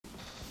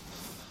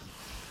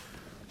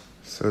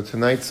So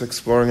tonight's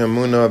Exploring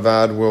Emunah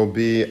Avad will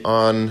be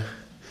on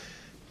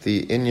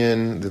the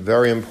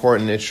very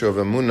important issue of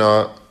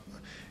Emunah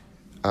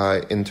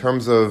in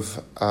terms of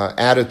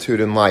attitude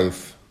in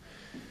life.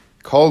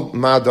 Kol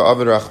ma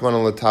da'avid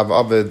rachmana l'tav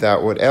avid,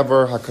 that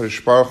whatever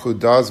HaKadosh Baruch Hu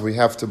does, we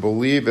have to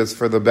believe is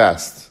for the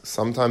best.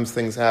 Sometimes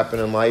things happen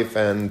in life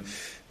and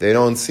they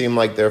don't seem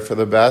like they're for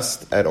the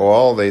best at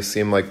all. They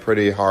seem like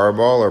pretty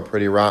horrible or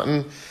pretty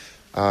rotten.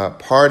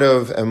 Part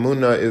of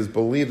Emunah is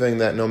believing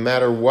that no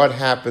matter what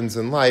happens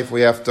in life,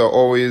 we have to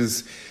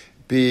always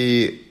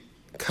be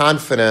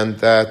confident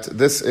that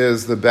this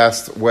is the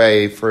best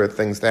way for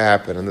things to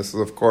happen. And this is,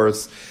 of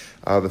course,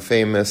 the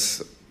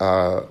famous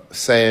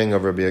saying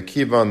of Rabbi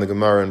Akiva in the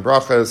Gemara in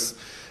Brachas,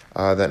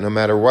 that no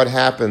matter what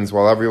happens,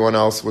 while everyone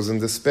else was in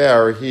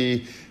despair,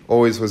 he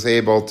always was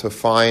able to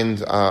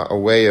find a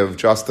way of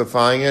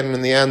justifying it. And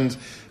in the end,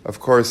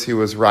 of course, he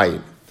was right.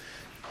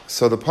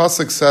 So the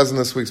pasuk says in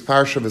this week's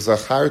parsha,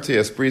 "V'zacharti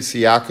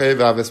esprisi Yaakov,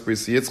 v'av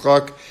esprisi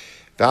Yitzchak,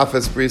 v'af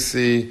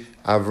esprisi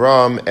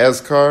Avram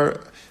ezkar,"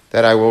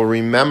 that I will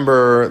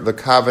remember the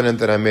covenant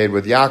that I made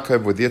with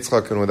Yaakov, with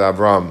Yitzchak, and with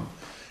Avram.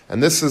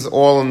 And this is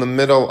all in the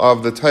middle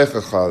of the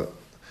Teichacha.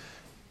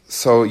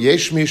 So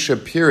yesh mi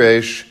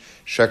shepiresh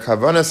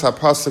shekavanas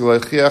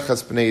hapasuk lechiach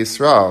es bnei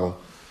Yisrael.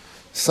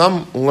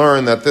 Some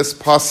learn that this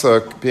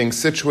pasuk, being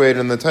situated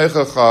in the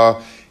Teichacha,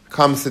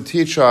 comes to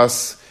teach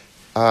us,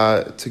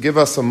 to give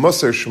us a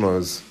musar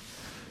shmuz.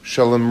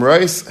 Shalom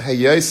reis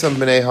hayesam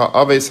b'nei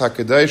ha'aves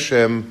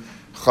hakadoshim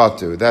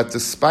chatu. That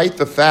despite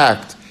the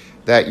fact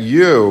that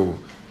you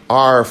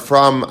are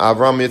from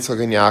Avram,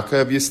 Yitzchak, and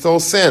Yaakov, you still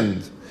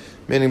sinned.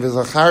 Meaning,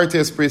 v'zacharti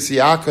esprisi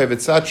Yaakov,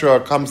 etc.,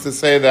 comes to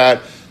say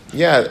that,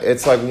 yeah,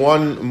 it's like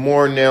one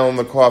more nail in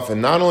the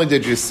coffin. Not only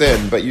did you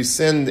sin, but you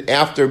sinned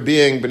after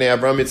being b'nei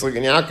Avram, Yitzchak,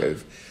 and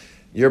Yaakov.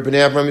 You're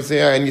b'nei Avram,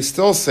 Yitzchak, and you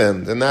still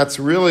sinned. And that's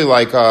really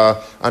like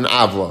an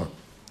avla.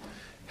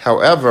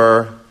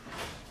 However,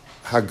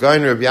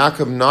 Hagain Reb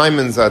Yaakov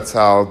Naiman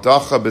Zatzal,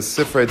 Dacha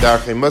B'Sifrei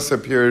Darchei Musar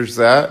Pirush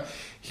Zeh,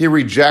 he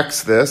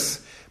rejects this.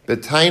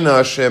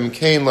 B'Taina Shem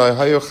Kain Lo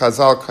Hayu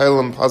Chazal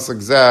Kailam Pasuk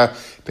Zeh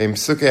Beim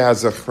Psukei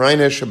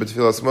HaZachreina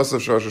Shebetfilas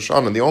Musar Rosh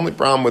Hashanah. The only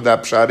problem with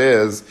that pshat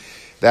is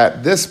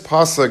that this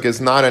pasuk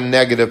is not a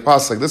negative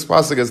pasuk. This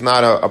pasuk is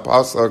not a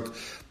pasuk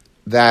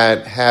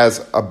that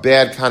has a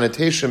bad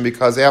connotation,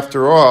 because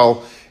after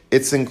all,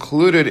 it's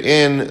included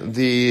in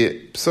the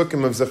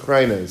psukim of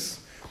Zachreinas.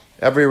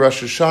 Every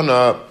Rosh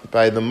Hashanah,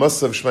 by the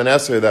Musaf Shemon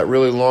Esrei, that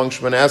really long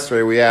Shemon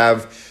Esrei, we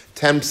have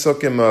 10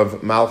 psukim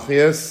of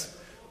Malchias,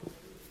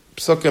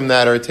 psukim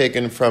that are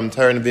taken from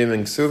Torah Nevi'im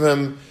and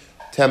Ksuvim,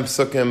 10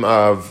 psukim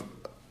of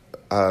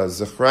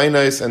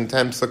Zechreinos, and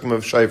 10 psukim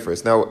of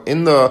Shofros. Now,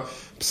 in the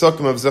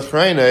psukim of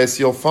Zechreinos,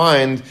 you'll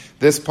find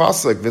this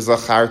pasuk,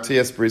 V'zacharti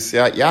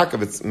esprisi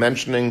Yaakov. It's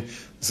mentioning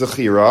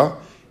Zechira,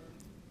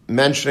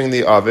 mentioning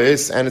the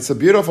Aves, and it's a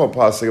beautiful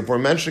pasuk. If we're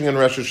mentioning in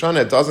Rosh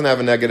Hashanah, it doesn't have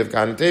a negative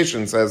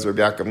connotation, says Rabbi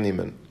Yaakov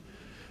Neiman.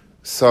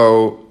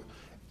 So,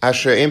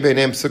 Asher Ein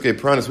Beinei Psukei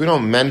Puranos, we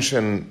don't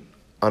mention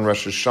on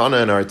Rosh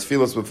Hashanah and our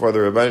tefillos before the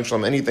Rebbeinu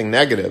Shalom anything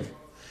negative.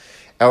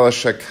 Ela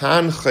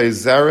shekan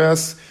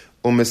chayzeres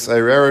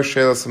u'misayrer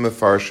shelas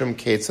u'mefarshim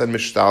ketzad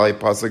mishtali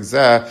pasuk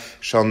zeh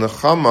shal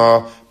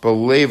nechama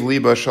b'leiv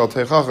liba shal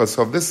teichacha.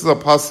 So if this is a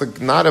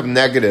pasuk not of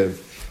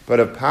negative, but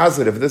a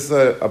positive, this is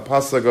a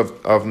pasuk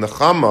of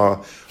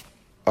nechama,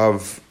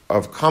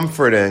 of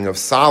comforting, of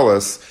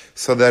solace,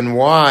 so then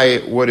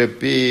why would it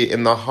be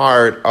in the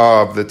heart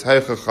of the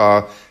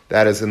Teichacha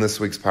that is in this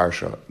week's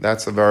parsha?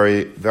 That's a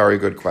very, very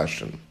good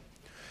question.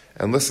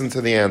 And listen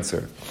to the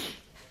answer.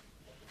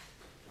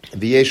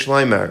 V'yesh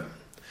leimer,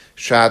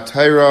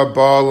 sha'atayra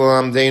ba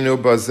l'lamdeinu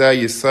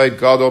bazeh yisayid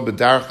gadol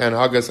b'darcha and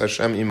hagas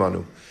Hashem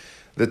imanu.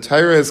 The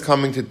Torah is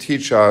coming to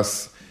teach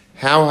us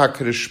how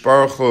HaKadosh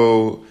Baruch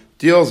Hu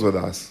deals with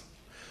us.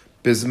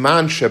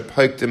 Bizman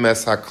shepoiktim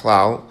es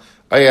haklal,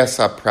 ayas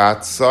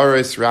haprat,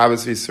 zaris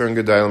rabis v'surin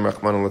gedalim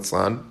rachmana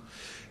litzlan.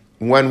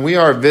 When we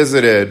are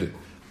visited,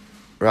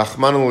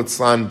 rachmana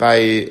litzlan,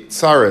 by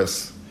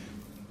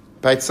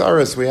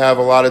tsaris, we have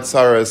a lot of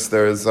tsaris.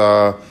 There's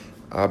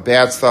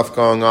bad stuff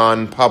going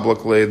on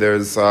publicly.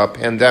 There's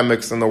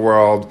pandemics in the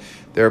world.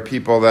 There are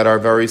people that are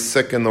very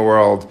sick in the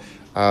world.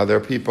 There are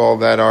people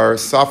that are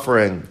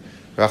suffering,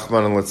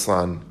 rachmana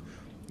litzlan.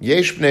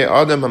 Yesh bnei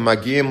adam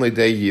hamagiyim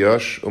lidei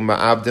yosh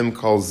uma'abdim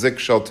kol zik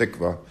shel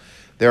tikva.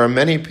 There are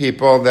many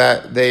people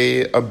that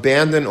they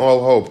abandon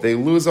all hope. They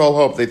lose all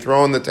hope. They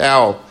throw in the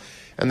towel.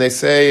 And they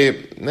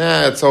say,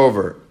 nah, it's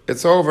over.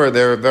 It's over.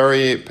 They're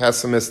very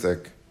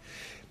pessimistic.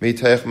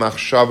 Miteich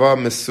machshava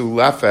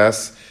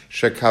misulefes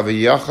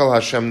shekaviyachal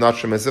Hashem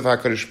nachem, as if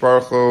HaKadosh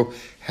Baruch Hu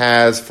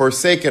has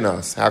forsaken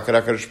us. How could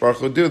HaKadosh Baruch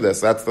Hu do this?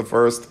 That's the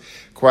first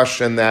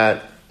question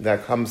that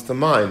comes to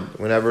mind.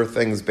 Whenever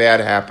things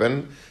bad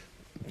happen,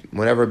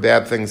 whenever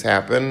bad things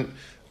happen,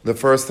 the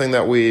first thing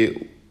that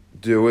we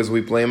do is we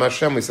blame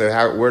Hashem. We say,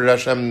 where did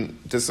Hashem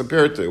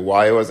disappear to?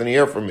 Why wasn't he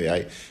here for me?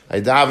 I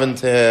daven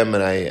to him,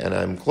 and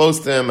I'm close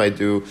to him.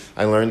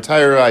 I learn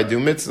Torah, I do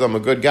mitzvahs, I'm a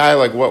good guy.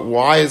 Like, what?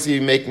 Why is he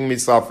making me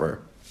suffer?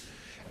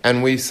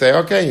 And we say,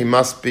 okay, he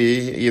must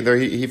be either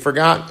he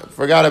forgot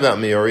about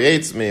me, or he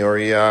hates me, or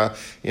he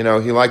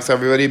likes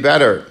everybody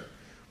better.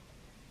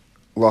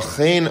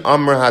 Lachein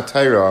amr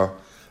haTorah.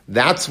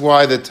 That's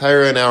why the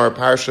Torah in our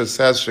parsha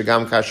says,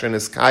 "Shegam kasher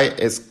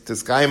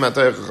tiskayim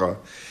haTorah."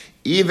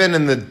 Even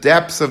in the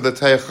depths of the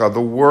Teicha,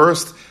 the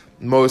worst,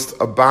 most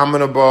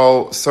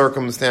abominable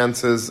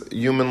circumstances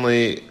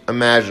humanly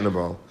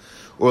imaginable.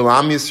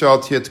 Ulam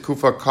Yisrael tiyat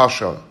kufa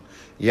kasha.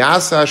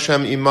 Yasa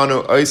Hashem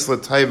imanu ois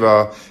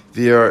l'taiva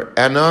v'yer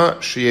ena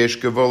sheyesh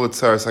gevol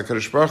l'tzaros.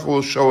 HaKadosh Baruch Hu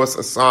will show us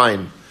a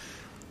sign,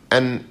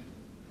 and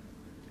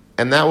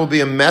that will be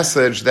a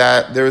message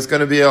that there is going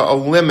to be a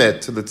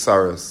limit to the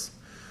tzaros.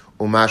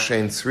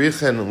 Umashein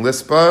tzrichen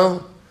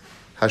lispal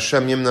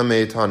Hashem yimna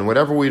meitan.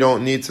 Whatever we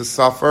don't need to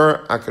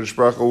suffer, HaKadosh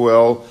Baruch Hu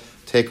will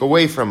take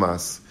away from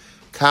us.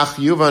 Kach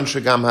yuvan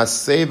shegam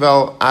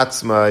hasevel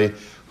atzmai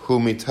hu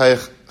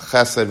miteich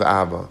chesed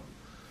v'ava.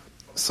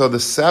 So the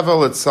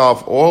sevel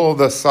itself, all of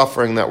the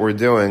suffering that we're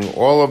doing,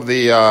 all of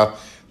the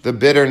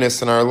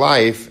bitterness in our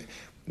life,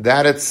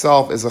 that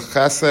itself is a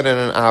chesed and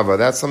an ava.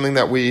 That's something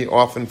that we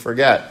often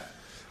forget.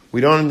 We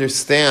don't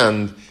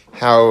understand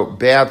how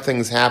bad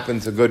things happen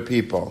to good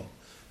people.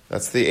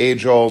 That's the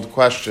age-old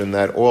question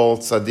that all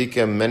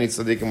tzaddikim, many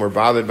tzaddikim were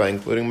bothered by,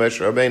 including Moshe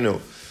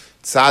Rabbeinu.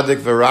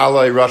 Tzaddik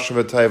v'ralei rasha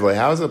v'tayvlei.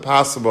 How is it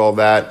possible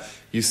that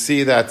you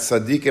see that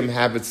tzaddikim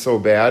have it so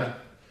bad?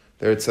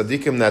 There are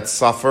tzaddikim that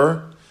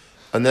suffer,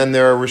 and then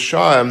there are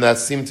Rishaim that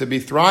seem to be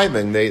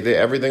thriving. They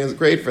everything is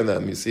great for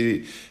them. You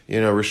see,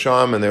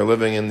 Rishaim, and they're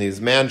living in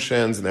these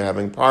mansions, and they're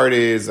having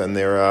parties, and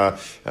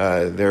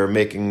they're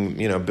making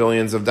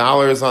billions of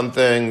dollars on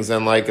things,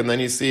 and then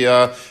you see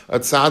a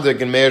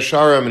tzaddik in Meir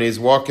Sharim, and he's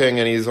walking,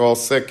 and he's all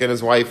sick, and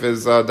his wife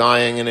is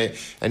dying,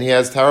 and he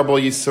has terrible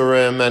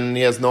yisurim, and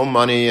he has no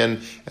money, and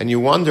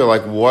you wonder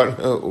what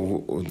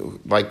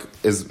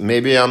is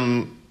maybe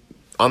I'm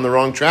on the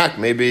wrong track.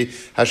 Maybe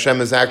Hashem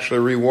is actually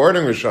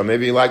rewarding Rishon.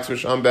 Maybe he likes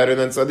Rishon better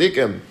than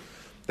tzaddikim.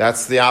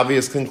 That's the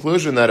obvious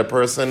conclusion that a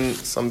person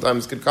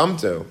sometimes could come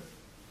to.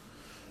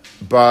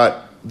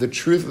 But the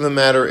truth of the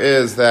matter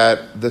is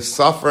that the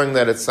suffering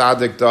that a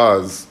tzaddik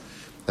does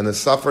and the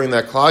suffering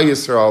that Klal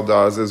Yisrael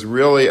does is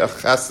really a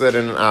chesed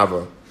and an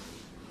ava.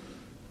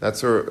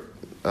 That's where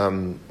the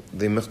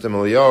Michtam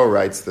Eliyahu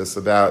writes this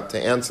about,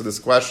 to answer this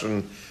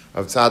question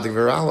of tzaddik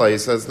v'rala. He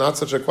says, not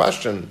such a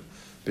question,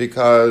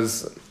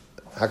 because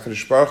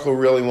HaKadosh Baruch Hu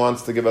really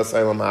wants to give us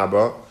Eilam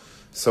Haba,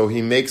 so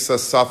He makes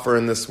us suffer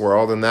in this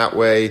world, and that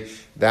way,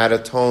 that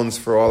atones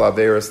for all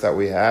Averis that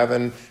we have.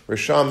 And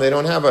Risham, they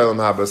don't have Eilam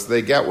Haba, so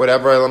they get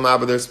whatever Eilam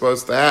Haba they're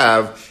supposed to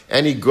have.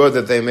 Any good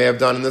that they may have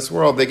done in this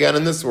world, they get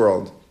in this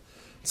world.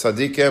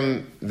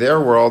 Tzaddikim, their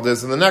world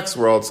is in the next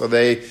world, so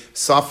they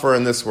suffer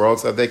in this world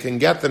so that they can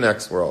get the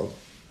next world.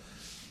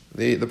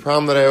 The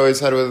problem that I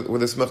always had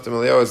with this Michtam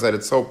Eliyahu is that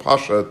it's so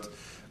pashat,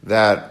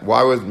 that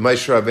why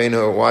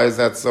is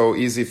that so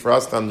easy for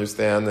us to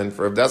understand and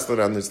for Avdesla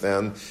to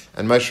understand,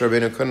 and Moshe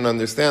Rabbeinu couldn't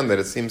understand that?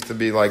 It seems to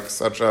be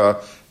such an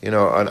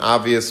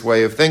obvious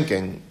way of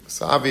thinking.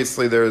 So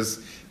obviously there's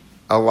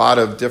a lot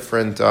of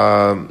different,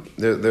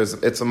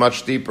 it's a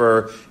much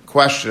deeper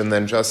question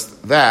than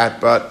just that,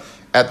 but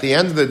at the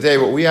end of the day,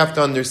 what we have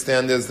to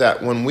understand is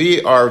that when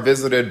we are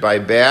visited by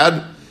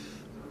bad,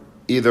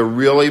 either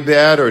really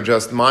bad or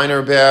just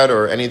minor bad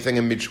or anything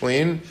in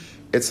between,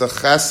 it's a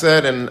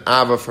chesed and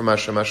ava from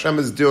Hashem. Hashem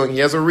is doing, He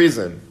has a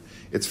reason.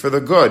 It's for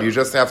the good. You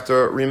just have to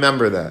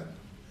remember that.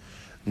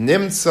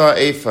 Nimtza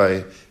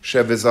efai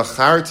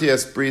shevizacharti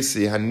es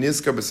brisi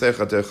hanizkar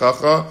b'seicha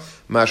techacha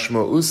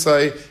mashmo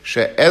usai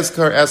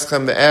she'ezkar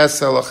eschem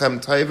ve'esel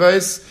lachem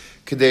tayvais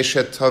k'dei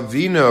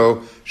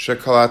she'tavino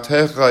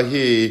she'kalatecha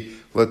hi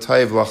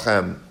l'tayv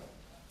lachem.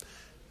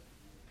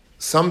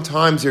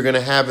 Sometimes you're going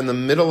to have, in the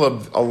middle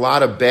of a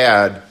lot of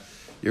bad,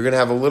 you're going to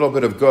have a little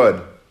bit of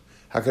good.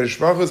 HaKadosh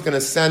Baruch Hu is going to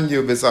send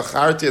you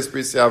v'zacharti es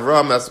brisi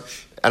Avram,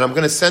 and I'm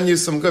going to send you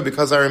some good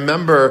because I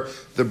remember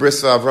the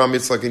bris of Avram,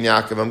 Yitzchak, and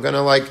Yaakov. I'm going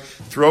to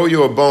throw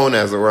you a bone,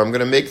 as it were. I'm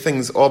going to make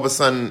things all of a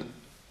sudden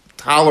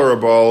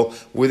tolerable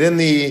within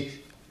the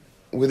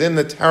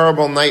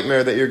terrible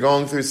nightmare that you're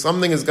going through.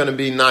 Something is going to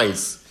be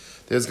nice.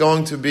 There's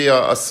going to be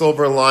a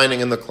silver lining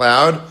in the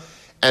cloud,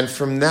 and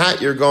from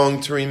that you're going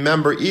to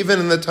remember,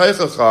 even in the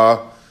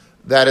teichacha,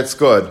 that it's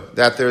good,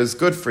 that there is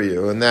good for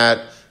you, and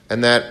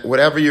that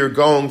whatever you're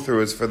going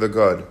through is for the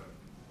good.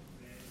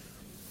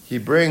 He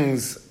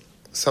brings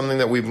something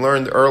that we've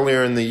learned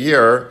earlier in the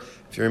year.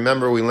 If you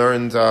remember, we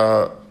learned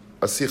a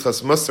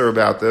Sichas Musar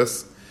about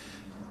this.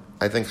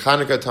 I think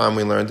Hanukkah time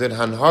we learned it.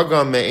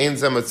 Hanhaga me'ein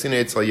zematzine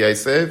etzel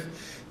Yosef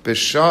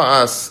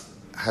b'sha'as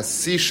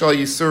hasishal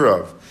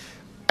yisurav.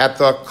 At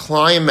the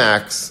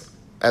climax,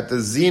 at the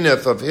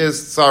zenith of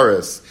his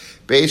tzaris,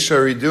 Beisha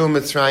ridu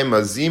mitzrayim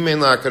zimein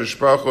la'akadosh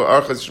baruch hu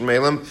archas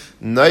shmeilim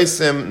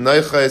noisim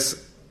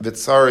noiches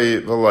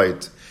v'tzari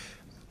v'light.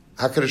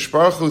 HaKadosh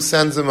Baruch Hu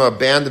sends him a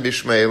band of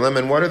Ishmaelim,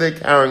 and what are they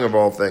carrying of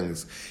all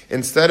things?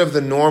 Instead of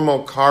the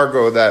normal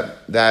cargo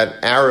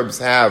that Arabs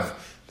have,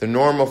 the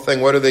normal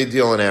thing, what do they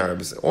deal in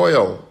Arabs?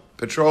 Oil,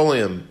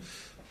 petroleum.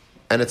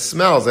 and it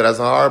smells. It has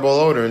a horrible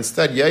odor.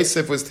 Instead,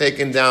 Yosef was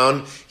taken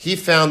down. He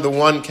found the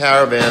one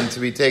caravan to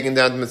be taken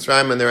down to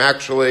Mitzrayim, and they're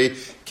actually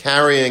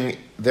carrying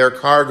their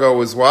cargo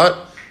was what?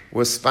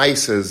 Was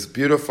spices,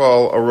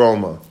 beautiful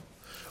aroma.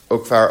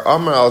 Ukvar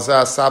Amar al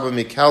Zah Saba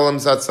Mikelim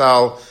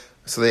Zatzal.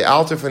 So the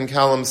Alter von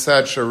Kelm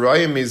said,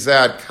 Sharoyim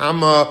Mizad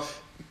Kama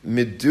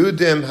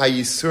Midudim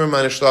Hayisurim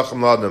Anishlachim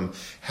Ladam.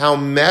 How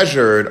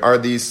measured are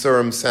these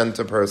surim sent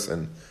to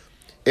person?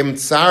 Im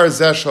tsar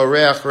zeh shel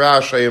reach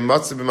rash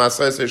haymatz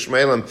b'masayis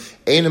Shmuelim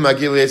einem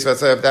agil yes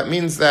vatzav. That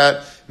means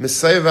that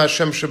Mesayv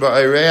Hashem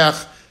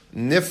sheba'ayreach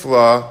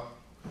nifla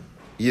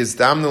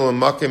yizdamnu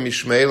l'makim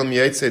Yishmaelim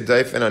yetze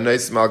daif and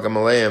anais mal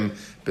gamaleim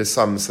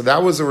b'sam. So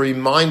that was a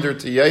reminder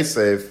to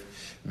Yosef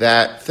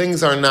that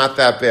things are not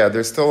that bad.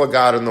 There's still a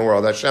God in the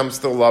world. Hashem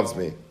still loves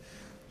me.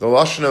 The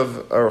lashon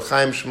of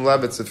Chaim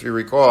Shmulevitz, if you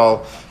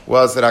recall,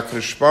 was that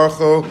HaKadosh Baruch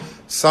Hu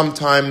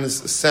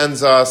sometimes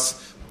sends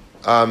us.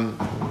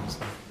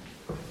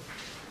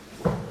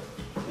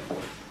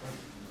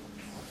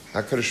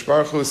 HaKadosh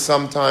Baruch Hu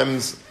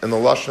sometimes, in the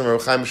lashon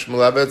of Chaim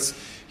Shmulevitz,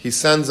 he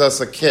sends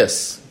us a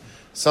kiss.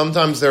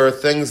 Sometimes there are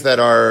things that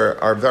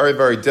are very,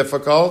 very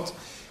difficult,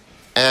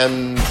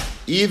 and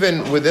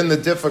even within the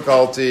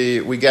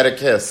difficulty, we get a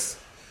kiss.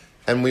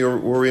 And we're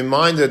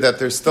reminded that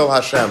there's still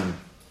Hashem.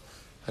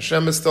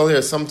 Hashem is still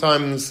here.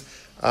 Sometimes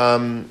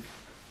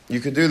you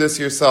could do this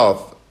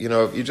yourself.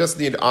 You just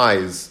need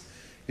eyes.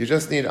 You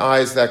just need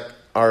eyes that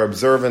are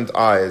observant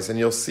eyes. And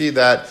you'll see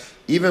that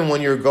even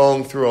when you're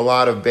going through a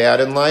lot of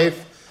bad in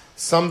life,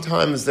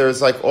 sometimes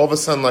there's all of a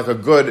sudden a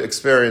good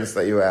experience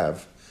that you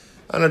have.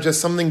 I don't know, just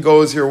something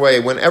goes your way.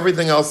 When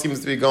everything else seems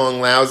to be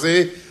going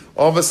lousy,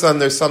 all of a sudden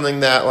there's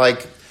something that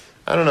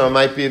I don't know, it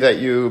might be that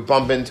you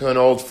bump into an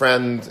old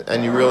friend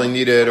and you really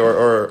need it,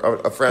 or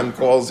a friend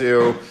calls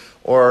you,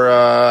 or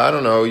I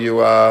don't know,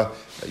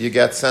 you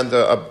get sent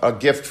a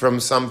gift from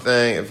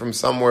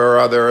somewhere or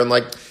other, and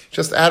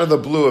just out of the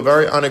blue, a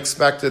very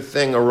unexpected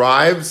thing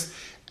arrives,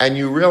 and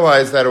you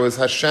realize that it was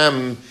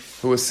Hashem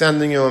who was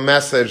sending you a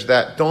message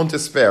that don't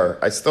despair.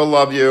 I still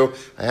love you.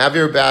 I have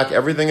your back.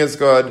 Everything is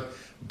good.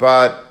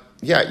 But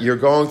yeah, you're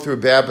going through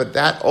bad, but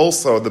that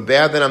also, the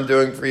bad that I'm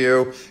doing for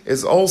you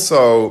is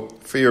also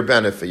for your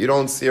benefit. You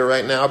don't see it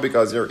right now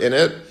because you're in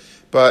it,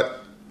 but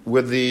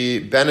with the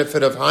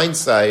benefit of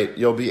hindsight,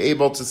 you'll be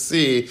able to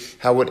see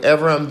how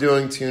whatever I'm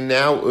doing to you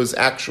now is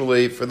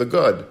actually for the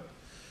good.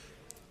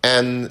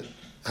 And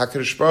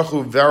HaKadosh Baruch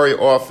Hu very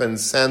often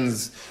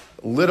sends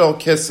little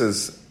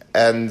kisses,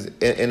 and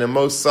in a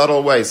most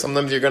subtle way.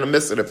 Sometimes you're going to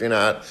miss it if you're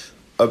not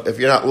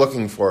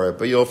looking for it,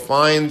 but you'll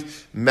find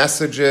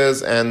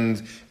messages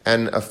and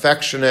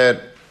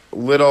affectionate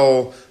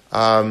little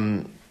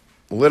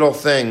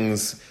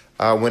things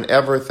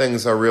whenever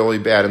things are really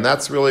bad. And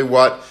that's really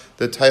what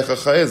the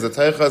Teichacha is. The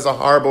Teichacha is a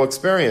horrible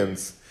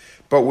experience.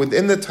 But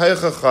within the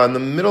Teichacha, in the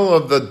middle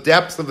of the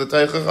depths of the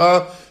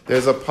Teichacha,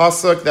 there's a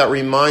pasuk that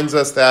reminds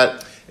us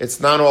that it's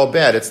not all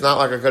bad. It's not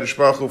like HaKadosh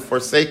Baruch Hu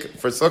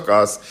forsook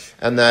us,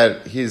 and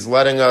that He's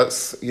letting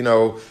us,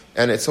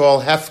 and it's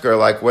all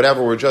hefker,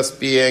 whatever. We're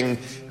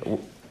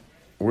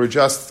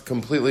just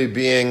completely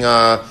being,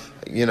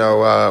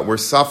 we're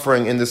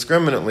suffering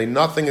indiscriminately.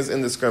 Nothing is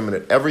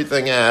indiscriminate.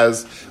 Everything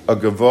has a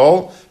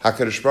gevul.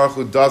 HaKadosh Baruch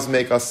Hu does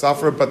make us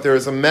suffer, but there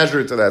is a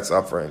measure to that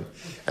suffering.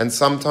 And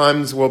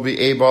sometimes we'll be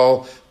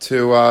able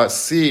to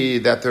see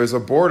that there's a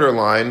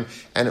borderline,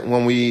 and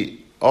when we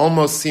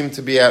almost seem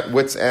to be at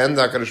wit's end,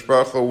 HaKadosh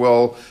Baruch Hu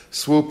will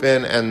swoop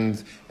in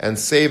and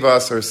save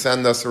us, or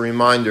send us a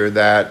reminder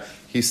that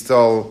He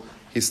still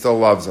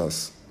loves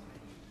us.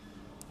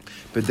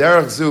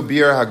 B'derech zu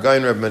bir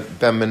hagayin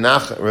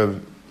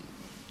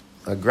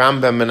Gram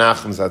ben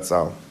Menachem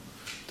Zatzal.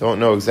 Don't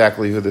know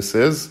exactly who this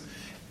is.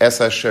 Es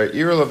asher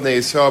ir l'vnei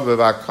Yisrael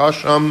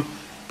b'vakasham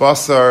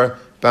basar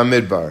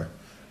b'midbar.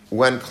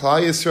 When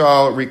Klal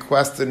Yisrael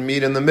requested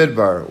meat in the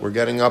Midbar, we're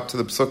getting up to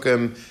the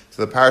psukim, to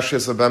the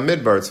parashas of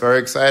Bamidbar. It's very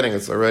exciting.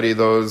 It's already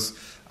those,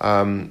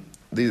 the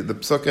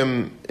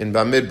psukim in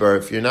Bamidbar.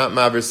 If you're not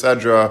Maver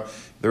Sedra,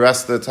 the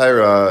rest of the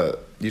Torah,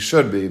 you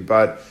should be.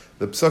 But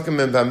the psukim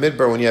in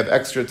Bamidbar, when you have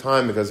extra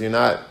time, because you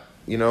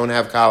don't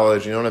have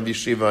college, you don't have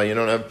yeshiva, you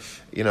don't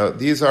have,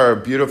 these are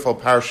beautiful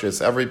parashas.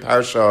 Every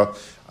parsha,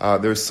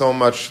 there's so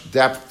much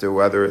depth to,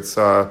 whether it's,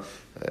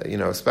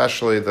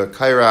 especially the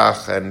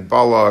Kairach and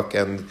Balak,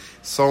 and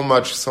so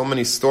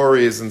many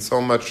stories, and so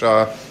much.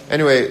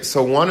 Anyway,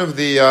 so one of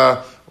the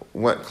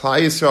when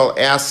Klal Yisrael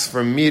asks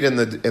for meat in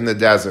the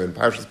desert,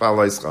 Parshas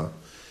Ba'aleischa,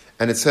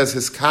 and it says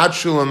his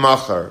kadshu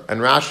l'machar,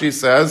 and Rashi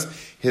says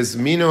his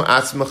minu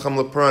atzmachem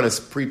l'pranis,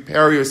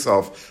 prepare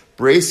yourself,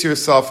 brace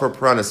yourself for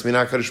pranis.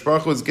 Meaning HaKadosh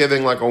Baruch Hu is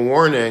giving a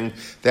warning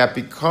that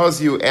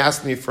because you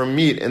asked me for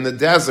meat in the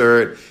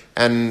desert,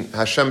 and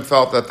Hashem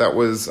felt that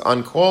was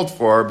uncalled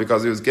for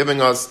because He was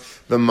giving us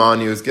the man,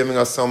 He was giving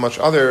us so much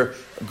other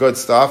good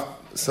stuff.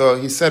 So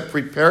He said,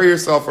 prepare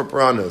yourself for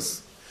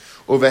pranis.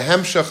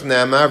 Uvehemshach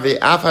ne'amar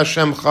ve'af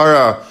Hashem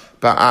chara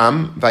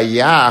ba'am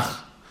vayach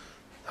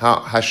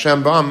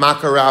Hashem ba'am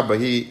makarabba.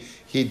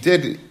 He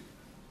did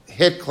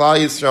hit Klal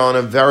Yisrael in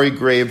a very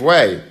grave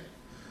way.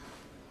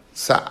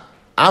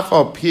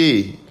 Afal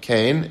pi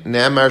kain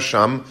ne'amar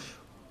sham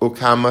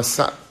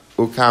ukamasayim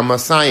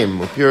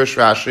upirish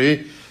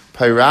Rashi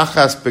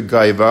payrachas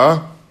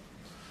begaiva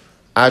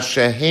ad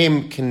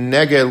shehem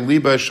knege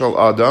liba shel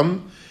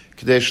adam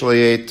k'dei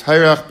sh'liyeh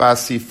tayrach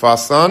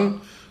basifasan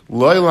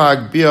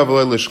loylag bi'av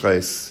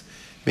loylishches.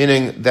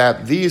 Meaning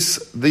that these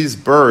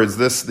birds,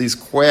 these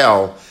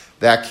quail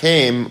that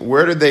came,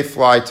 where did they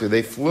fly to?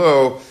 They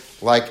flew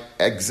like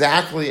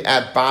exactly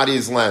at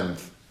body's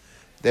length.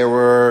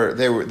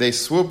 They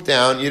swooped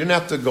down. You didn't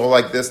have to go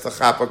like this to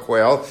chop a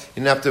quail.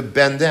 You didn't have to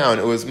bend down.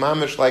 It was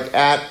mamish like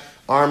at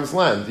arm's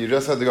length. You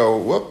just had to go,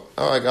 whoop,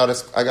 oh, I got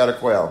a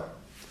quail.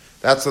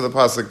 That's what the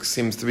pasuk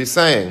seems to be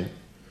saying.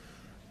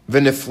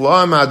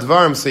 V'nifloam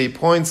advarim, so he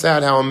points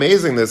out how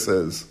amazing this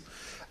is.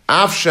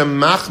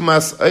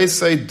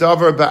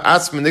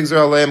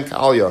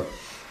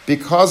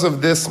 Because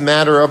of this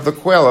matter of the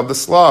quail, of the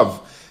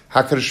slav,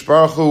 HaKadosh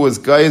Baruch Hu was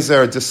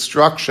geyser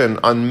destruction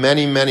on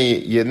many,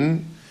 many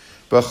Yidden.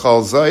 But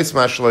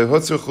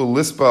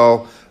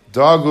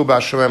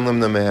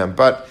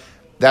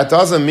that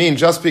doesn't mean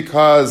just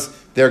because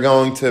they're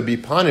going to be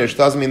punished,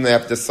 doesn't mean they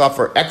have to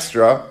suffer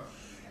extra.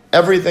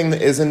 Everything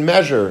is in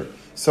measure.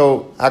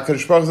 So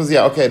HaKadosh Baruch Hu says,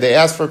 yeah, okay, they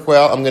asked for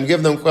quail, I'm going to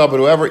give them quail, but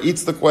whoever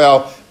eats the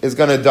quail is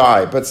going to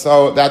die. But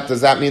so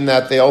does that mean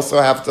that they also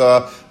have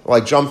to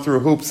like jump through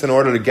hoops in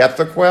order to get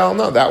the quail?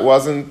 No,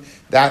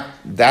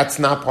 that's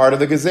not part of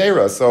the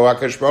Gezerah. So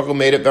HaKadosh Baruch Hu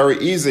made it very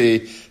easy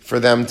for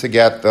them to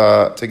get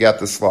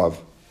the slav.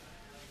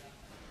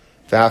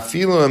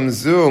 Even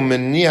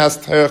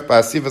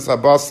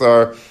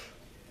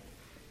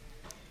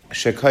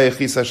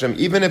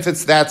if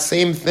it's that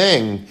same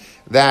thing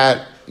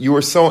that you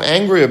were so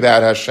angry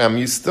about, Hashem,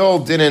 you still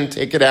didn't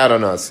take it out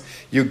on us.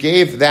 You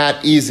gave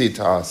that easy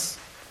to us.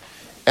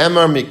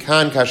 Emar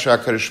mikan kasha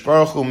HaKadosh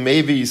Baruch Hu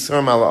mevi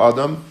yisurim al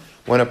adam.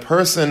 When a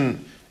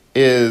person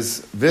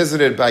is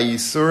visited by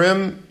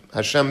yisurim,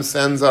 Hashem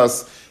sends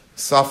us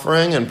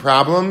suffering and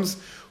problems.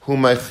 Hu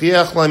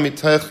meichiach la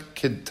mitech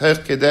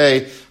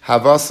kedei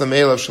havasam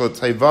elav shel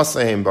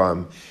teivasahem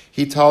bam.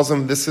 He tells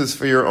them this is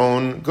for your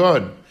own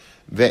good.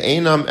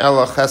 Ve'enam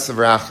ela chesav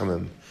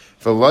rachamim.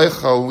 Ve'loy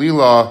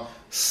chalila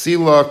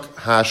silok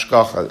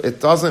hashgacha. It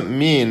doesn't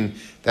mean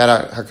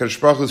that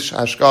HaKadosh Baruch Hu's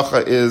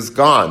hashgacha is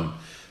gone.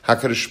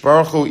 HaKadosh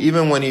Baruch Hu,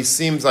 even when he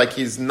seems like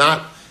he's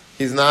not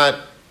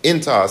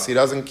into us, he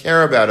doesn't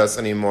care about us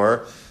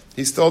anymore,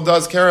 he still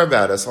does care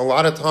about us. A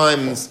lot of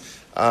times,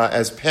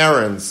 as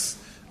parents,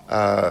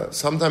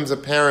 sometimes a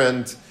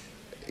parent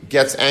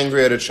gets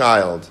angry at a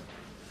child.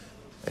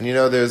 And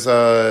there's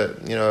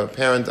a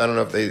parent, I don't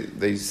know if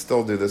they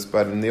still do this,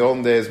 but in the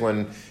olden days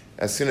when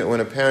a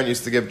parent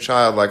used to give a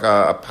child like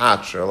a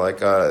patch or like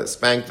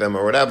spank them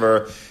or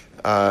whatever,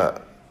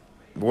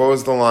 what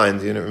was the line?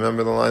 Do you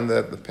remember the line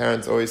that the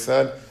parents always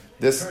said?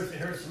 This it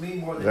hurts me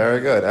more than very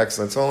good,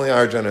 excellent. It's only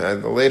our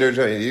generation. The later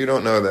generation, you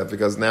don't know that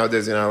because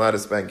nowadays you're not allowed to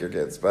spank your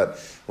kids. But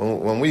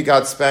when we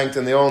got spanked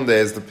in the old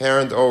days, the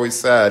parent always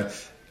said,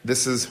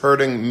 "This is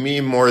hurting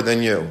me more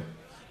than you.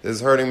 This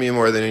is hurting me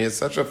more than you." It's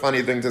such a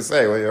funny thing to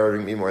say. Well, you're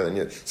hurting me more than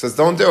you. It says,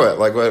 "Don't do it."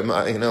 Like, what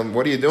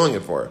are you doing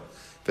it for?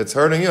 If it's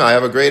hurting you, I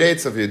have a great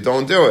eights of you.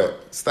 Don't do it.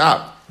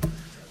 Stop.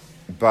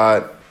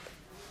 But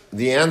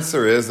the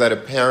answer is that a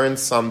parent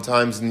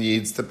sometimes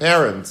needs to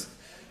parent.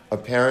 A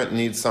parent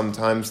needs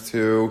sometimes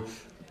to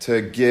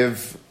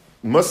give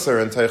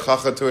musar and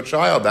teichacha to a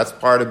child. That's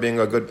part of being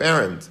a good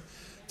parent.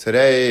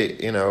 Today,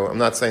 I'm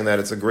not saying that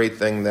it's a great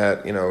thing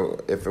that,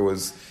 if it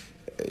was,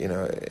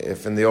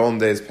 if in the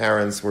old days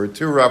parents were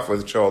too rough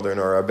with children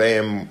or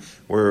abayim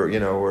were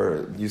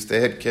used to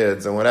hit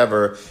kids and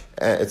whatever,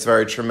 it's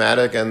very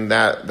traumatic and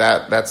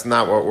that's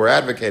not what we're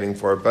advocating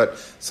for. But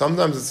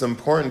sometimes it's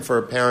important for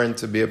a parent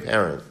to be a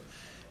parent.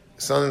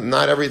 So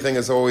not everything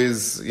is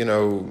always,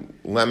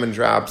 lemon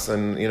drops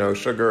and,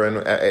 sugar.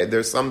 And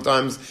there's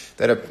sometimes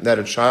that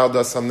a child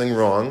does something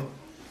wrong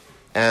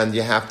and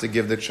you have to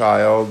give the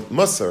child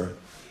musar.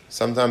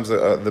 Sometimes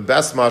the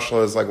best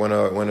mashal is like when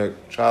a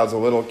child's a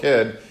little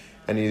kid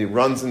and he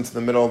runs into the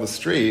middle of the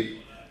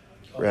street,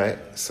 right?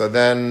 So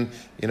then,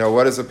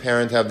 what does a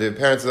parent have to do? The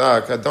parent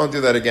says, don't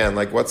do that again.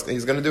 Like,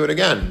 he's going to do it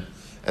again.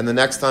 And the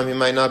next time he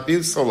might not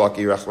be so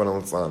lucky, Rachman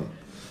al-Islam.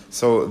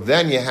 So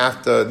then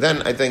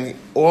then I think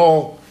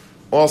all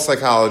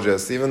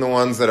psychologists, even the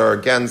ones that are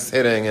against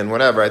hitting and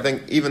whatever, I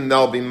think even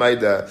they'll be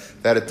maida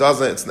that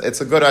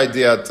it's a good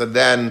idea to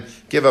then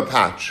give a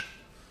patch.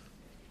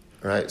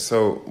 Right?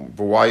 So,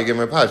 but why are you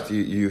giving a patch? Do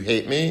you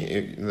hate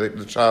me?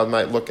 The child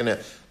might look in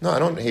it. No, I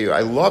don't hate you. I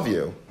love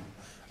you.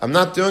 I'm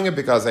not doing it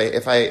because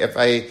if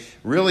I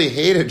really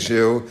hated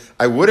you,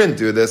 I wouldn't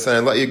do this and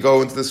I'd let you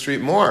go into the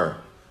street more.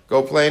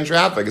 Go play in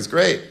traffic. It's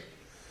great.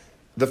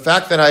 The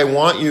fact that I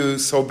want you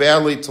so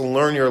badly to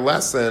learn your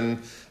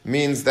lesson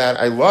means that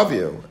I love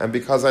you. And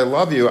because I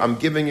love you, I'm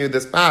giving you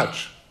this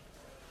patch.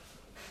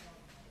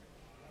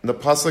 The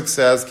pasuk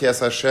says, Ki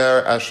es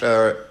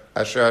asher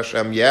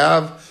Hashem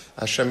yav,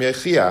 Hashem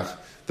yechiach.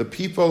 The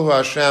people who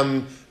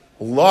Hashem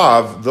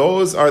love,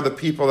 those are the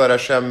people that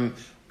Hashem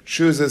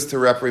chooses to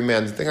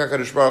reprimand. Do you think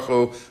HaKadosh Baruch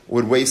Hu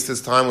would waste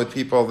his time with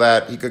people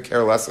that he could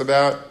care less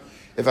about?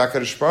 If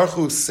HaKadosh Baruch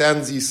Hu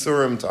sends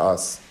Yisurim to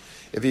us,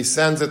 if he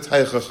sends a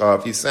teichacha,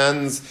 if he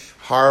sends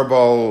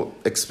horrible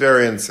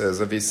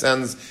experiences, if he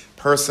sends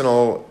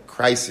personal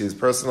crises,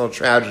 personal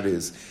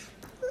tragedies,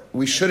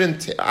 we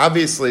shouldn't,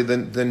 obviously,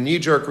 the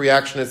knee-jerk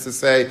reaction is to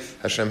say,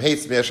 Hashem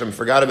hates me, Hashem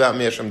forgot about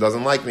me, Hashem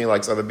doesn't like me,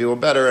 likes other people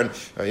better, and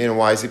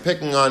why is he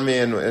picking on me,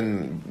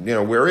 and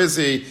where is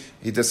he?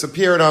 He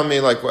disappeared on me,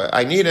 like,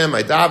 I need him,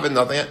 I daven,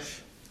 nothing.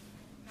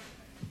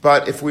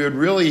 But if we would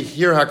really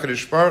hear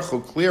HaKadosh Baruch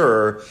Hu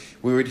clearer,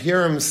 we would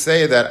hear him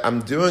say that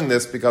I'm doing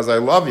this because I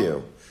love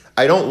you.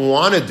 I don't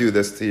want to do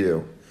this to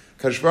you.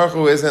 HaKadosh Baruch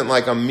Hu isn't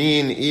like a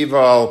mean,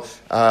 evil,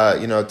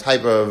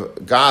 type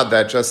of God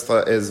that just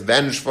is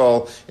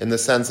vengeful in the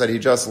sense that he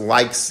just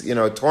likes,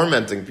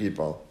 tormenting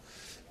people.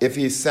 If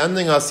he's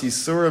sending us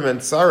Yisurim and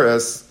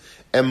Tsaris,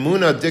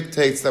 Emunah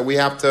dictates that we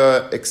have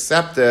to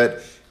accept it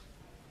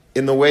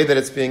in the way that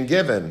it's being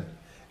given.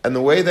 And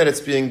the way that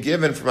it's being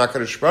given from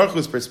HaKadosh Baruch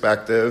Hu's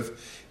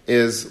perspective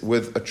is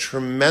with a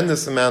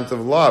tremendous amount of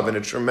love and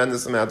a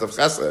tremendous amount of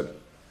chesed.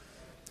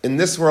 In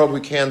this world,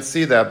 we can't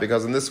see that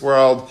because in this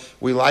world,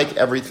 we like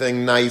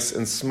everything nice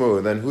and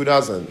smooth. And who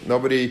doesn't?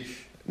 Nobody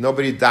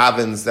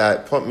davens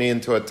that put me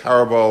into a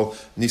terrible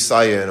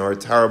nisayon or a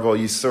terrible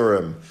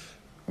yisurim.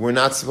 We're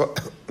not.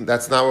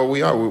 That's not what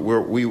we are.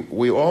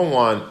 We all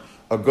want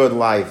a good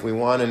life. We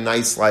want a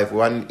nice life. We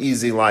want an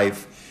easy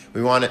life.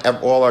 We want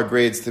all our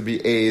grades to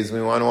be A's.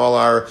 We want all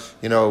our,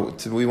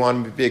 we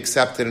want to be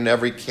accepted in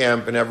every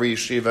camp, in every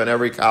yeshiva, in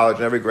every college,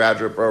 in every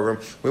graduate program.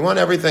 We want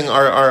everything,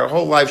 our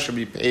whole life should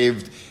be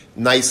paved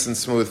nice and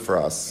smooth for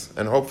us.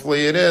 And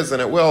hopefully it is,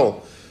 and it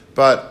will.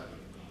 But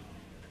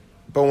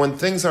when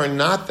things are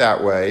not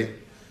that way,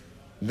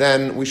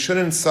 then we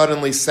shouldn't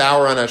suddenly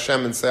sour on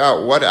Hashem and say,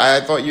 oh, what, I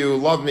thought you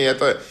loved me. I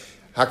thought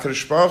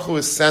HaKadosh Baruch Hu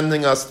is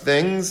sending us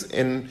things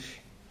in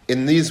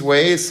these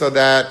ways so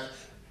that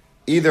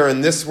either in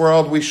this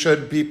world we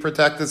should be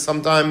protected.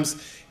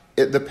 Sometimes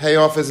the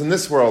payoff is in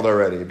this world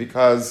already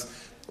because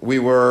we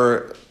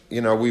were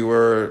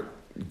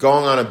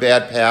going on a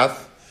bad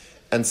path,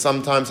 and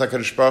sometimes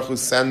HaKadosh Baruch Hu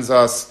sends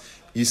us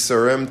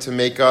Yisurim to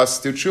make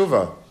us do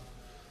tshuva.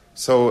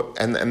 So,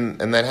 and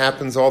that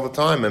happens all the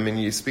time. I mean,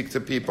 you speak to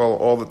people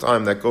all the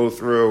time that go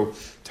through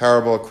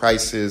terrible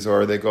crises,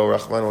 or they go,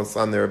 Rahman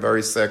al-San, they're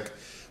very sick.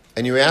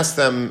 And you ask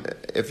them,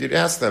 if you'd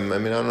ask them, I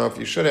mean, I don't know if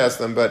you should ask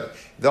them, but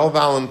they'll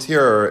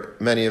volunteer,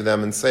 many of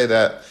them, and say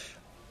that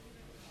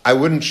I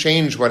wouldn't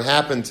change what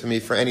happened to me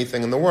for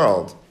anything in the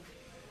world.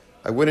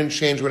 I wouldn't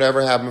change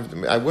whatever happened to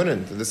me. I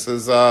wouldn't. This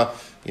is,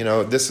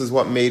 this is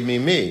what made me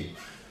me.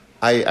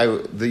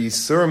 The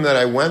Yisurim that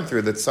I went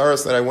through, the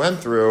Tsaros that I went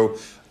through,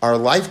 are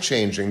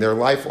life-changing. They're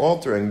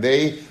life-altering.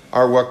 They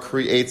are what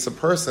creates a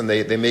person.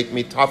 They make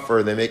me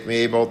tougher. They make me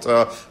able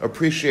to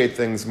appreciate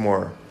things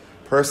more.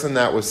 Person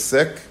that was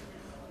sick,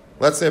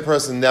 let's say a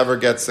person never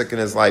gets sick in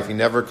his life. He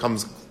never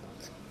comes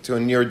to a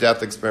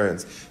near-death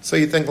experience. So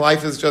you think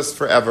life is just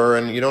forever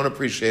and you don't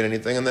appreciate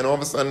anything. And then all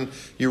of a sudden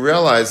you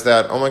realize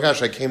that, oh my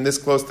gosh, I came this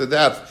close to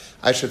death.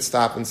 I should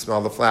stop and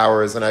smell the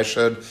flowers, and I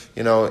should,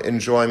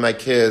 enjoy my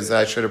kids.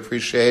 I should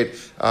appreciate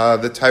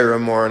the Torah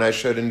more, and I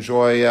should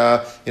enjoy,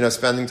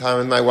 spending time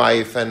with my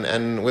wife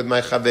and with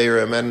my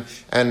chaverim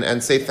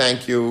and say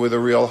thank you with a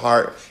real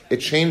heart. It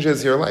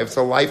changes your life. It's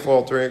a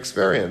life-altering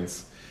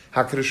experience.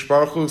 HaKadosh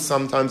Baruch Hu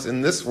sometimes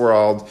in this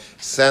world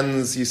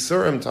sends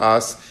Yisurim to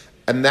us,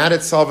 and that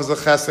itself is a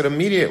chesed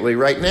immediately,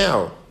 right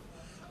now.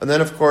 And then,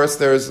 of course,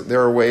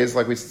 there are ways,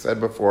 like we said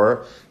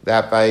before,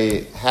 that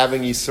by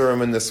having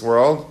Yisurim in this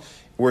world,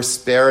 we're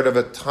spared of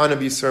a ton of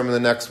Yisurim in the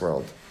next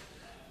world.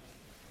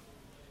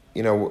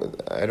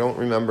 I don't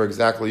remember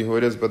exactly who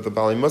it is, but the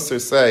Bali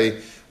Musar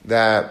say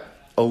that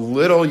a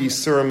little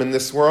Yisurim in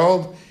this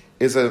world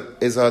is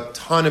a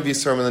ton of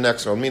Yisurim in the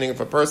next world. Meaning, if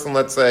a person,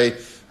 let's say,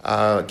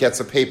 gets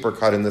a paper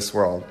cut in this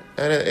world,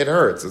 and it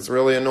hurts. It's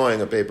really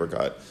annoying, a paper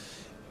cut.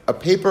 A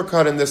paper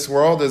cut in this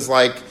world is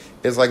like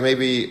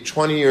maybe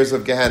 20 years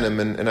of Gehenna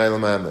in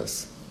Eilam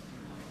Amis.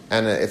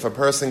 And if a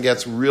person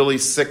gets really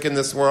sick in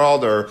this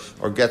world,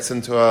 or gets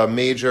into a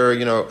major,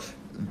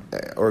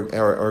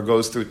 or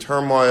goes through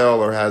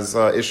turmoil, or has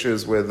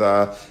issues with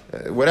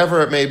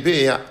whatever it may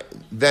be,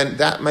 then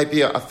that might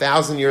be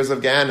 1,000 years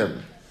of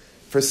Gehenna.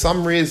 For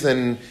some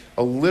reason,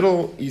 a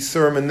little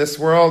Yisurim in this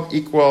world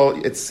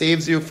it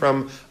saves you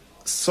from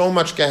so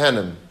much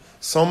Gehenna,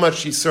 so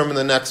much Yisurim in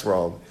the next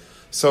world.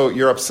 So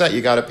you're upset,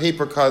 you got a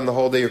paper cut, and the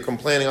whole day you're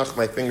complaining, oh,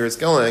 my finger is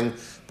killing,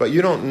 but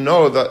you don't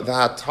know the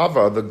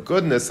hatava, the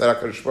goodness that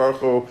HaKadosh Baruch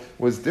Hu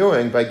was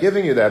doing by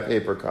giving you that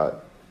paper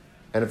cut.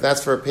 And if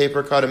that's for a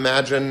paper cut,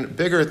 imagine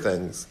bigger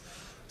things.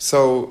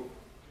 So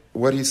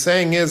what he's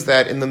saying is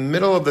that in the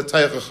middle of the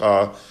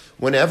teichacha,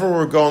 whenever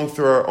we're going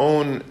through our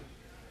own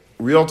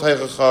real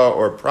teichacha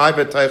or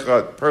private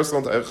teichacha,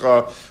 personal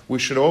teichacha, we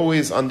should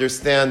always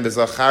understand the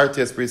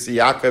Zachartias Brisi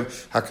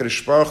Yaakov,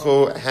 HaKadosh Baruch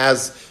Hu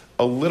has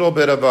a little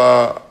bit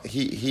of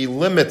he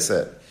limits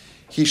it.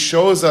 He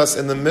shows us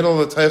in the middle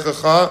of the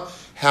teichacha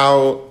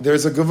how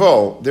there's a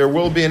gevul, there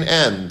will be an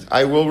end.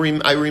 I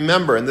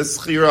remember, and this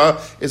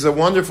zechira is a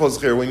wonderful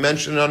zechira. We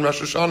mentioned it on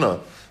Rosh Hashanah.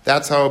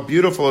 That's how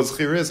beautiful a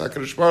zechira is.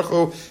 HaKadosh Baruch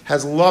Hu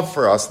has love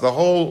for us. The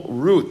whole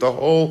root, the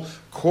whole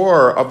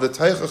core of the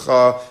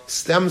Teichacha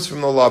stems from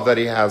the love that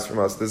He has from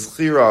us. The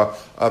zechira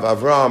of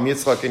Avraham,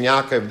 Yitzchak, and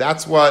Yaakov.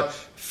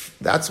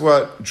 That's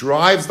what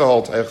drives the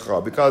whole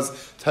Teichacha, because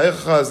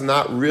Teichacha is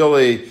not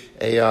really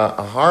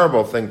a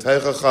horrible thing.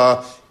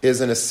 Teichacha is,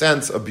 in a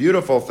sense, a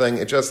beautiful thing.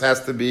 It just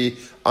has to be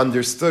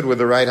understood with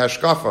the right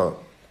hashkafa.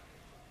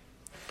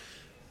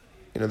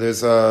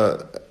 There's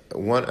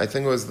one, I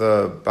think it was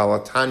the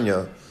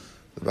Balatanya.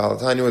 The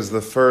Balatanya was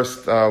the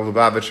first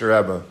Lubavitcher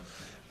Rebbe.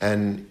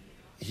 And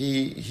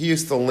he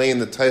used to lane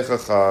the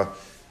Teichacha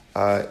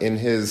in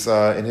his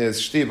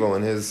shtibel,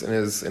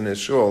 in his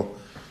shul.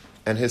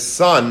 And his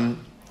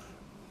son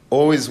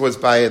always was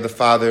by the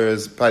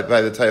father's, by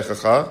the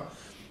Teichacha,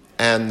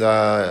 and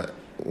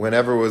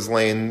whenever it was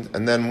laned.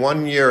 And then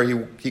one year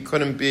he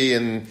couldn't be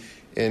in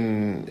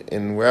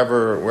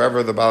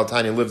wherever the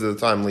Balatanya lived at the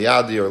time,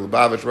 Liadi or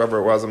Lubavitch, wherever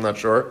it was, I'm not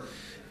sure.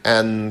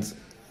 And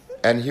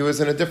he was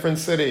in a different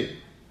city.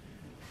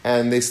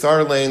 And they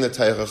started laying the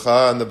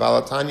Teichacha, and the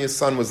Balatanya's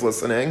son was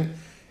listening,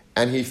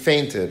 and he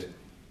fainted in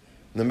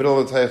the middle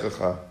of the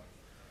Teichacha.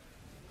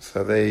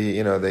 So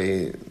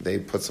they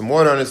put some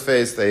water on his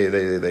face,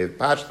 they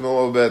patched him a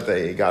little bit,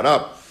 they got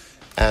up.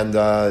 And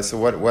so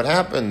what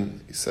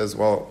happened? He says,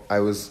 well,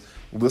 I was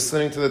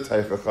listening to the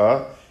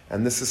Teichacha,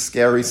 and this is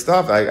scary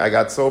stuff. I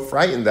got so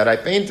frightened that I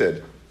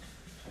fainted.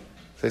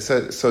 They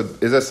said, so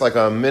is this like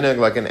a minhag,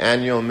 like an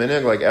annual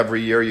minhag, like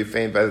every year you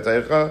faint by the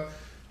Teichacha?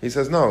 He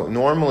says, no,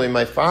 normally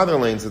my father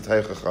lanes the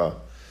Teichacha.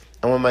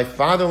 And when my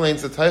father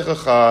lanes the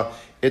Teichacha,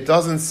 it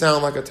doesn't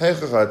sound like a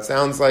Teichacha. It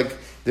sounds like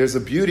there's a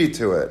beauty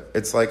to it.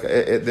 It's like,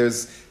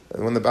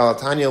 when the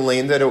Balatanya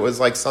laned it was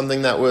like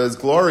something that was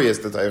glorious,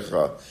 the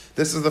Teichacha.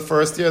 This is the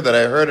first year that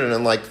I heard it,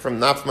 and not from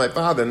my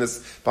father. And this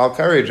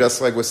Balkari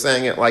just was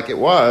saying it like it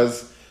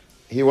was.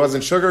 He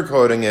wasn't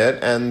sugarcoating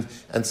it, and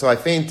so I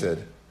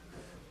fainted.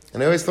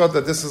 And I always thought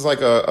that this is like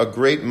a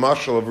great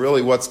mashal of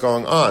really what's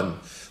going on.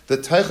 The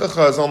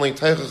Teichacha is only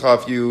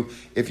Teichacha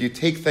if you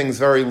take things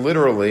very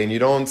literally and you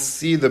don't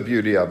see the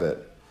beauty of it.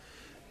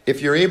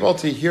 If you're able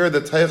to hear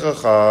the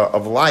Teichacha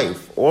of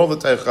life, all the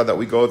Teichacha that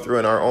we go through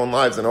in our own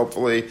lives, and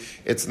hopefully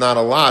it's not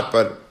a lot,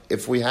 but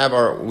if we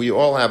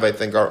all have, I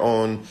think, our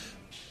own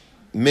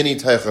mini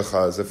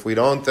Teichachas. If we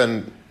don't,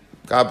 then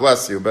God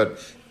bless you. But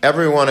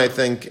everyone, I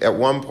think, at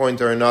one point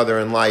or another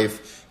in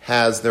life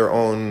has their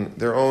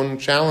own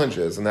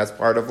challenges, and that's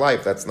part of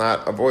life. That's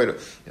not avoidable.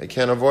 You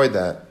can't avoid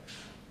that.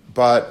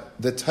 But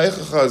the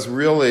Teichacha is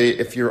really,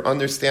 if you're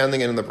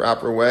understanding it in the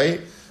proper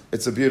way,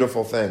 it's a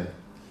beautiful thing.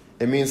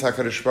 It means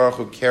HaKadosh Baruch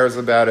Hu cares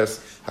about us,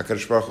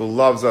 HaKadosh Baruch Hu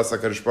loves us,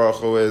 HaKadosh Baruch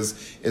Hu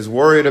is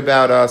worried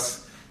about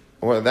us.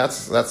 Well,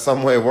 that's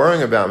some way of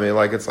worrying about me.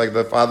 Like, it's like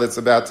the father that's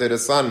about to hit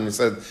his son, and he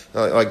said,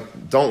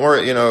 like, don't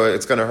worry,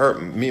 it's going to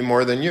hurt me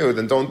more than you,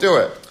 then don't do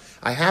it.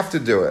 I have to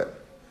do it.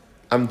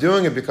 I'm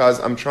doing it because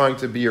I'm trying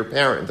to be your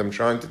parent. I'm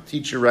trying to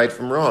teach you right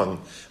from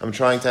wrong. I'm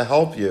trying to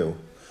help you.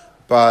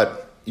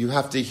 But you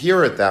have to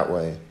hear it that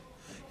way.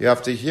 You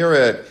have to hear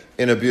it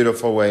in a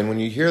beautiful way. And when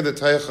you hear the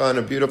Teichacha in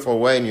a beautiful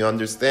way and you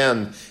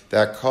understand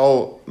that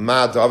Kol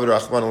Ma David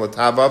Rachman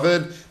L'Tav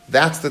Avid,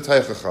 that's the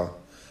Teichacha.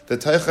 The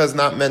Teichacha is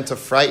not meant to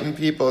frighten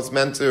people. It's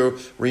meant to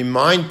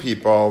remind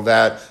people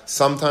that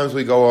sometimes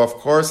we go off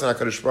course and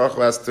HaKadosh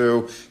Baruch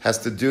Hu has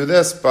to do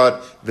this,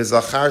 but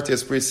V'zacharti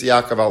es Bris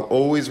Yaakov, I'll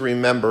always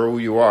remember who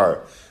you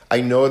are.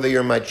 I know that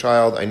you're my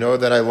child. I know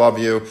that I love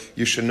you.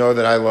 You should know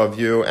that I love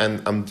you,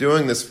 and I'm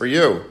doing this for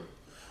you.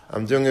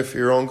 I'm doing it for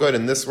your own good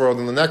in this world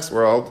and the next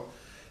world.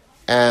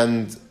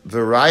 And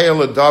v'raya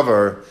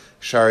l'davar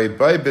shari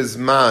bay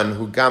bizman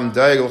hu gam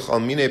daigel chal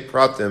mine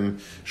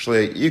pratim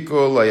shleiku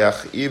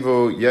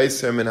layachivu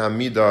yaiser min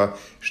hamida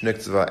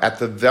shniktzva. At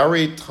the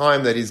very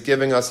time that he's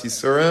giving us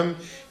Yisurim,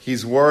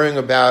 he's worrying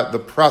about the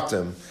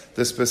pratim,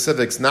 the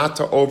specifics, not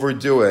to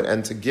overdo it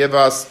and to give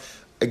us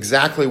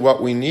exactly what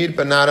we need,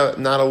 but not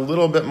a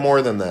little bit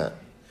more than that.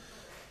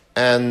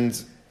 And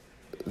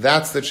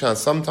that's the chance.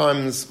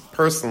 Sometimes,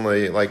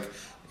 personally,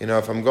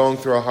 if I'm going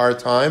through a hard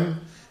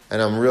time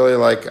and I'm really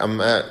I'm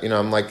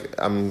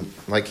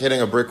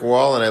hitting a brick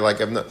wall, and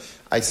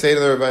I say to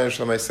the Rebbeinu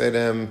Shalom, I say to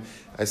him,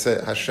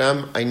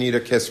 Hashem, I need a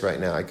kiss right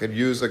now. I could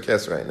use a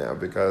kiss right now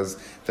because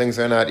things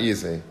are not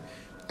easy.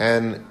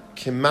 And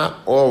kimat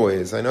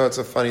always, I know it's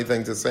a funny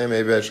thing to say,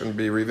 maybe I shouldn't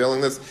be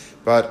revealing this,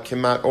 but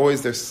kimat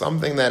always, there's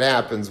something that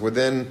happens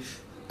within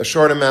a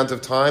short amount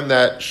of time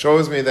that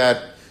shows me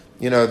that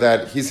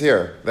that he's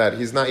here, that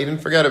he didn't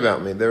forget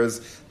about me.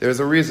 There's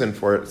a reason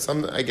for it.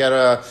 I get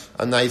a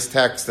nice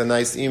text, a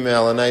nice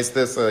email, a nice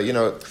this,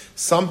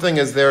 something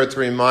is there to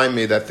remind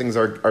me that things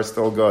are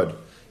still good.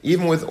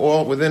 Even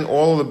within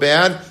all of the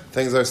bad,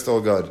 things are still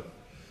good.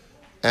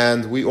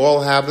 And we all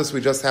have this, we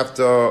just have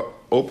to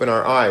open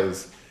our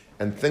eyes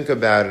and think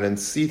about it and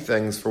see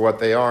things for what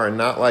they are, and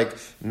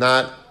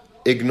not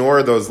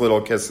ignore those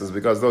little kisses,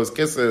 because those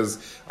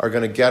kisses are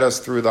going to get us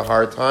through the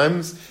hard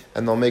times,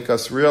 and they'll make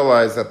us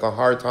realize that the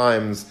hard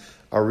times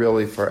are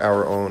really for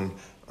our own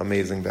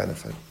amazing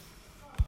benefit.